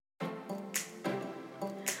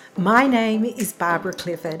My name is Barbara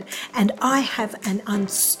Clifford, and I have an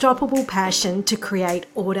unstoppable passion to create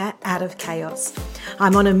order out of chaos.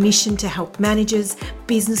 I'm on a mission to help managers,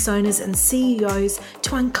 business owners, and CEOs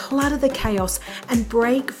to unclutter the chaos and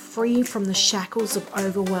break free from the shackles of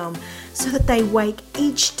overwhelm so that they wake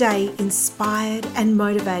each day inspired and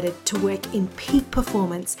motivated to work in peak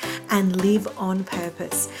performance and live on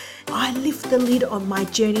purpose. I lift the lid on my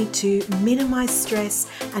journey to minimize stress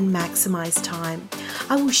and maximize time.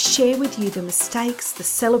 I will share with you the mistakes, the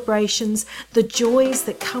celebrations, the joys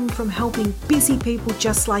that come from helping busy people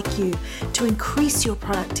just like you to increase your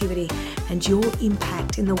productivity and your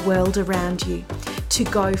impact in the world around you, to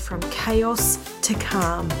go from chaos to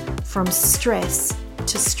calm, from stress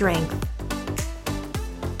to strength.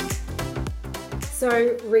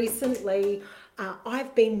 So recently,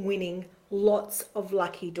 I've been winning lots of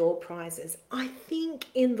lucky door prizes. I think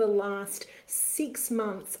in the last 6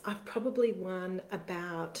 months, I've probably won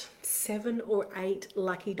about 7 or 8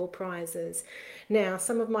 lucky door prizes. Now,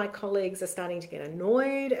 some of my colleagues are starting to get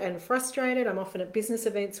annoyed and frustrated. I'm often at business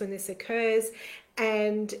events when this occurs,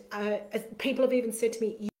 and people have even said to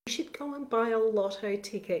me, "You should go and buy a lotto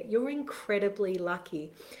ticket. You're incredibly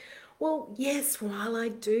lucky." Well, yes, while I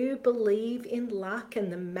do believe in luck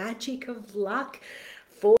and the magic of luck,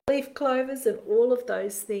 four-leaf clovers and all of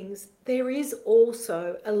those things, there is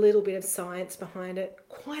also a little bit of science behind it.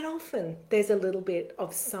 Quite often there's a little bit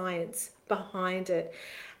of science behind it.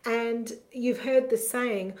 And you've heard the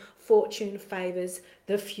saying, fortune favors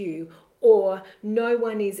the few, or no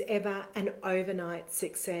one is ever an overnight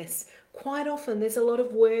success. Quite often there's a lot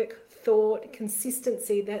of work, thought,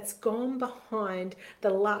 consistency that's gone behind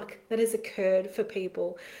the luck that has occurred for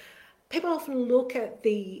people. People often look at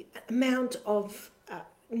the amount of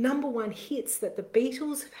number one hits that the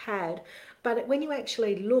Beatles have had, but when you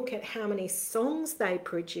actually look at how many songs they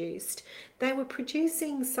were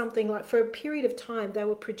producing something like, for a period of time, they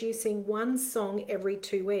were producing one song every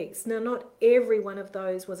 2 weeks. Now, not every one of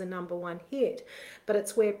those was a number one hit, but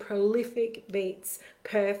it's where prolific beats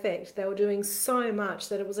perfect. They were doing so much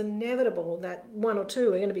that it was inevitable that one or two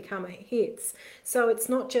were going to become hits. So it's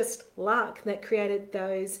not just luck that created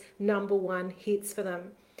those number one hits for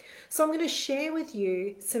them. So I'm going to share with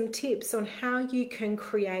you some tips on how you can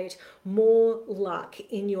create more luck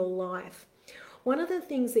in your life. One of the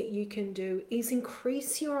things that you can do is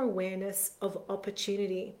increase your awareness of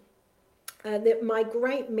opportunity. That my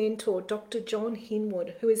great mentor, Dr. John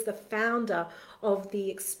Hinwood, who is the founder of the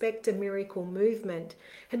Expect a Miracle movement,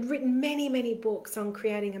 had written many, many books on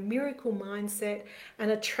creating a miracle mindset and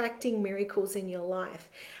attracting miracles in your life.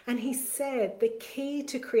 And he said the key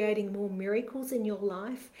to creating more miracles in your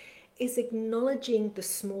life is acknowledging the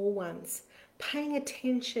small ones, paying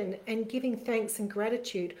attention and giving thanks and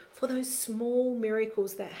gratitude for those small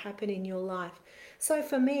miracles that happen in your life. So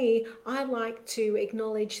for me, I like to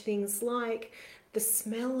acknowledge things like the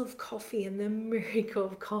smell of coffee and the miracle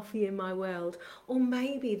of coffee in my world, or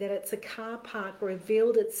maybe that it's a car park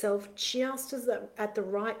revealed itself just at the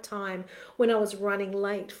right time when I was running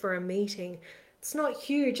late for a meeting. It's not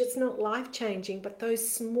huge, it's not life-changing, but those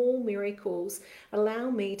small miracles allow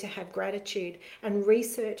me to have gratitude. And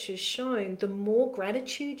research has shown the more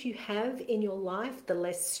gratitude you have in your life, the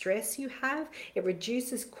less stress you have. It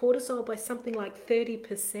reduces cortisol by something like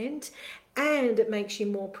 30%, and it makes you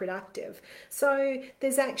more productive. So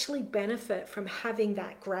there's actually benefit from having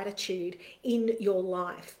that gratitude in your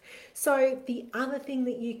life. So the other thing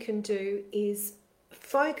that you can do is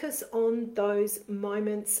focus on those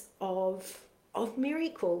moments of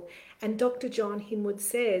miracle. And Dr. John Hinwood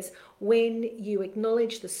says, when you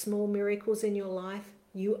acknowledge the small miracles in your life,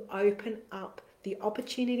 you open up the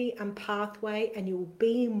opportunity and pathway, and you'll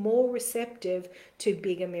be more receptive to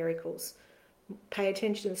bigger miracles. Pay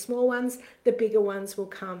attention to the small ones, the bigger ones will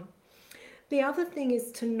come. The other thing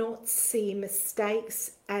is to not see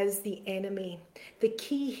mistakes as the enemy. The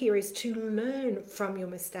key here is to learn from your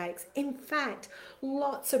mistakes. In fact,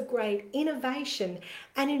 lots of great innovation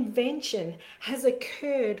and invention has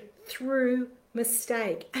occurred through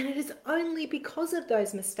mistake. And it is only because of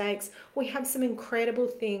those mistakes we have some incredible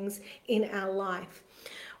things in our life.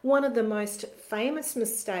 One of the most famous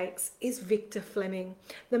mistakes is Victor Fleming,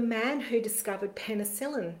 the man who discovered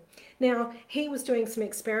penicillin. Now, he was doing some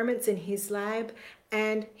experiments in his lab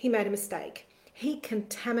and he made a mistake. He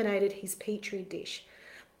contaminated his petri dish.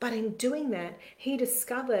 But in doing that, he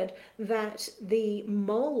discovered that the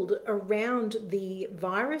mold around the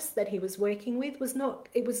virus that he was working with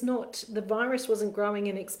the virus wasn't growing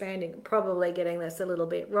and expanding. Probably getting this a little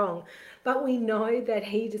bit wrong. But we know that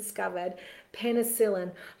he discovered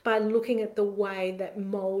penicillin by looking at the way that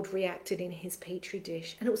mold reacted in his petri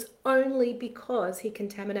dish. And it was only because he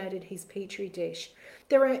contaminated his petri dish.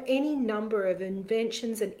 There are any number of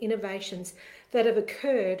inventions and innovations that have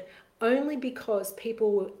occurred only because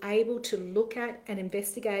people were able to look at and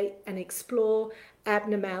investigate and explore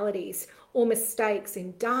abnormalities or mistakes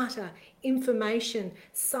in data, information,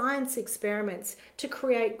 science experiments to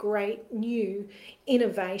create great new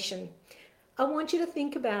innovation. I want you to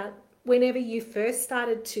think about whenever you first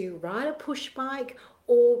started to ride a push bike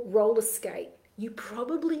or roller skate. You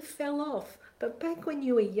probably fell off, but back when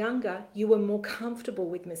you were younger, you were more comfortable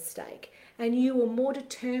with mistake and you were more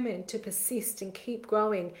determined to persist and keep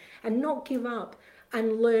growing and not give up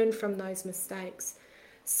and learn from those mistakes.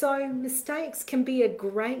 So mistakes can be a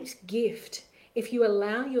great gift if you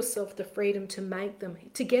allow yourself the freedom to make them,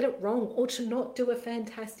 to get it wrong or to not do a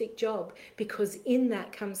fantastic job, because in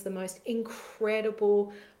that comes the most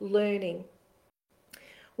incredible learning.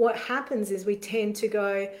 What happens is we tend to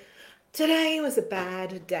go, today was a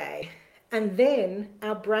bad day. And then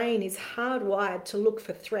our brain is hardwired to look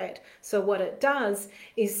for threat. So what it does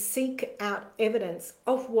is seek out evidence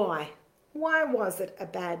of why. Why was it a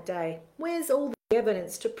bad day? Where's all the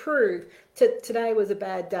evidence to prove today was a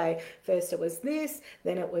bad day? First it was this,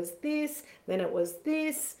 then it was this, then it was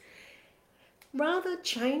this. Rather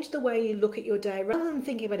change the way you look at your day. Rather than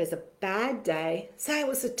thinking of it as a bad day, say it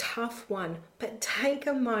was a tough one, but take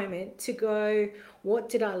a moment to go, what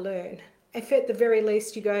did I learn? If at the very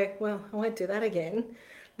least you go, well, I won't do that again,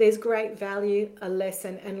 there's great value, a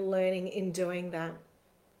lesson and learning in doing that.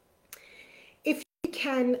 If you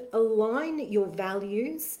can align your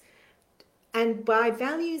values, and by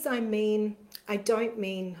values I don't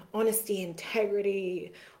mean honesty,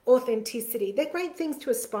 integrity, authenticity. They're great things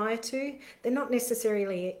to aspire to. They're not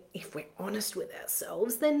necessarily, if we're honest with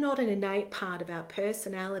ourselves, they're not an innate part of our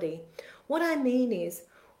personality. What I mean is,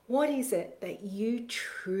 what is it that you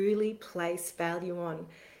truly place value on?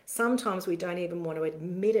 Sometimes we don't even want to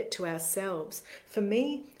admit it to ourselves. For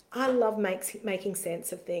me, I love making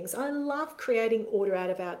sense of things. I love creating order out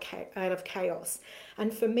of chaos.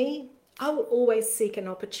 And for me, I will always seek an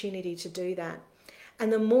opportunity to do that.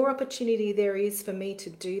 And the more opportunity there is for me to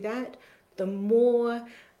do that, the more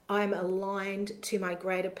I'm aligned to my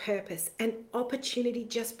greater purpose, and opportunity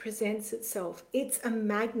just presents itself. It's a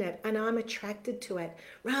magnet and I'm attracted to it.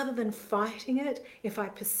 Rather than fighting it, if I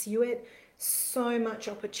pursue it, so much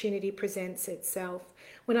opportunity presents itself.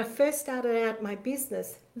 When I first started out my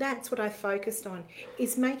business, that's what I focused on,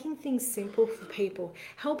 is making things simple for people,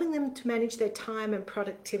 helping them to manage their time and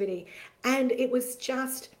productivity. And it was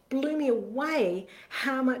just blew me away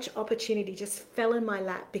how much opportunity just fell in my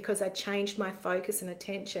lap because I changed my focus and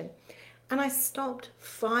attention. And I stopped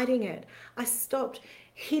fighting it. I stopped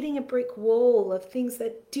hitting a brick wall of things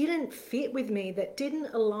that didn't fit with me, that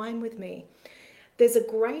didn't align with me. There's a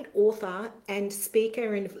great author and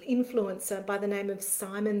speaker and influencer by the name of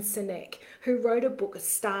Simon Sinek who wrote a book,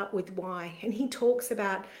 Start With Why, and he talks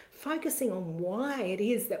about focusing on why it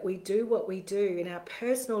is that we do what we do in our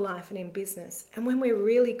personal life and in business. And when we're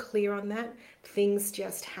really clear on that, things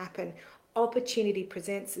just happen. Opportunity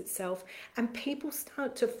presents itself and people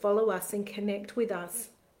start to follow us and connect with us.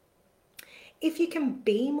 If you can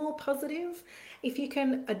be more positive, if you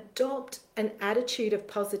can adopt an attitude of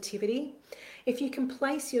positivity, if you can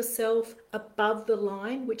place yourself above the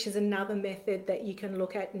line, which is another method that you can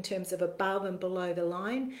look at in terms of above and below the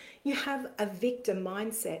line, you have a victor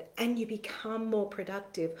mindset and you become more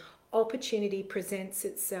productive. Opportunity presents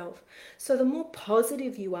itself. So the more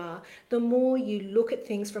positive you are, the more you look at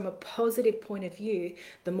things from a positive point of view,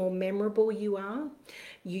 the more memorable you are.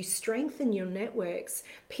 You strengthen your networks.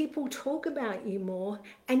 People talk about you more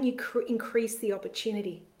and you increase the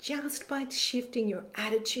opportunity just by shifting your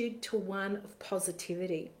attitude to one of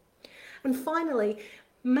positivity. And finally,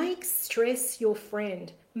 make stress your friend.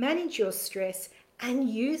 Manage your stress and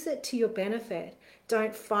use it to your benefit.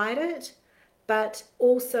 Don't fight it, but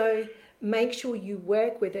also make sure you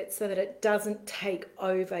work with it so that it doesn't take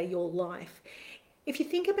over your life. If you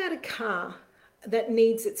think about a car that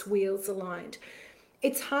needs its wheels aligned,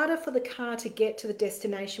 it's harder for the car to get to the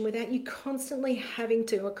destination without you constantly having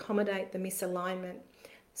to accommodate the misalignment.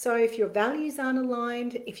 So if your values aren't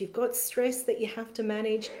aligned, if you've got stress that you have to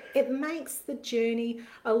manage, it makes the journey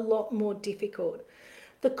a lot more difficult.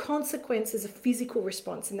 The consequence is a physical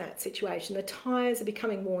response in that situation. The tires are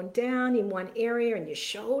becoming worn down in one area and your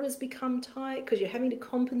shoulders become tight because you're having to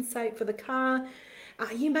compensate for the car.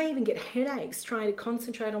 You may even get headaches trying to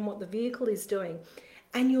concentrate on what the vehicle is doing.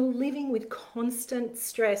 And you're living with constant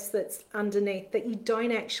stress that's underneath that you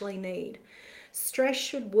don't actually need. Stress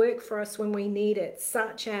should work for us when we need it,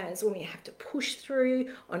 such as when we have to push through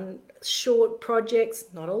on short projects,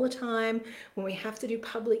 not all the time, when we have to do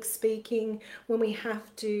public speaking, when we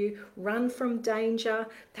have to run from danger.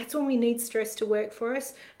 That's when we need stress to work for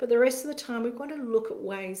us. But the rest of the time, we've got to look at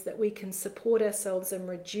ways that we can support ourselves and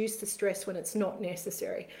reduce the stress when it's not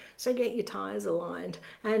necessary. So get your tires aligned,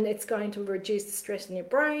 and it's going to reduce the stress in your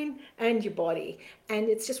brain and your body. And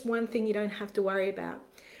it's just one thing you don't have to worry about.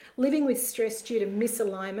 Living with stress due to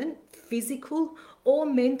misalignment, physical or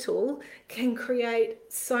mental, can create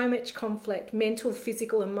so much conflict, mental,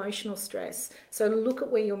 physical, emotional stress. So look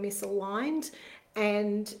at where you're misaligned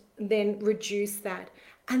and then reduce that.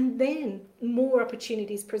 And then more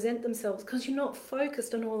opportunities present themselves because you're not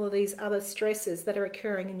focused on all of these other stresses that are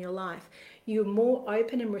occurring in your life. You're more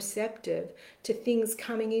open and receptive to things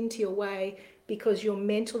coming into your way because your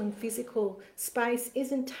mental and physical space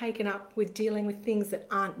isn't taken up with dealing with things that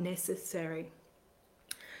aren't necessary.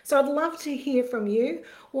 So I'd love to hear from you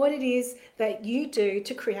what it is that you do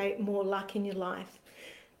to create more luck in your life.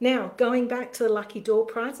 Now, going back to the lucky door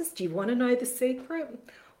prizes, do you want to know the secret?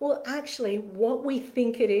 Well, actually, what we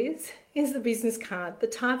think it is the business card, the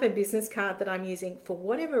type of business card that I'm using. For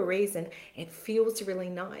whatever reason, it feels really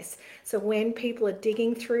nice. So when people are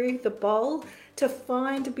digging through the bowl to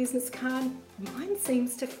find a business card, mine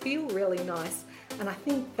seems to feel really nice. And I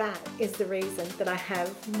think that is the reason that I have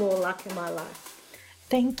more luck in my life.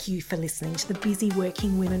 Thank you for listening to the Busy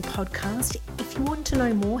Working Women podcast. If you want to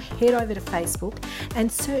know more, head over to Facebook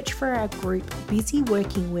and search for our group, Busy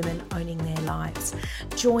Working Women Owning Their Lives.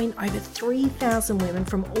 Join over 3,000 women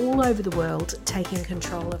from all over the world taking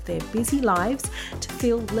control of their busy lives to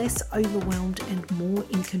feel less overwhelmed and more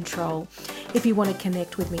in control. If you want to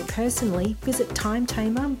connect with me personally, visit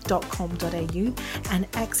timetamer.com.au and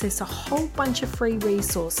access a whole bunch of free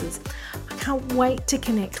resources. I can't wait to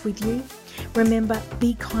connect with you. Remember,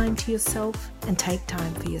 be kind to yourself and take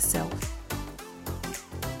time for yourself.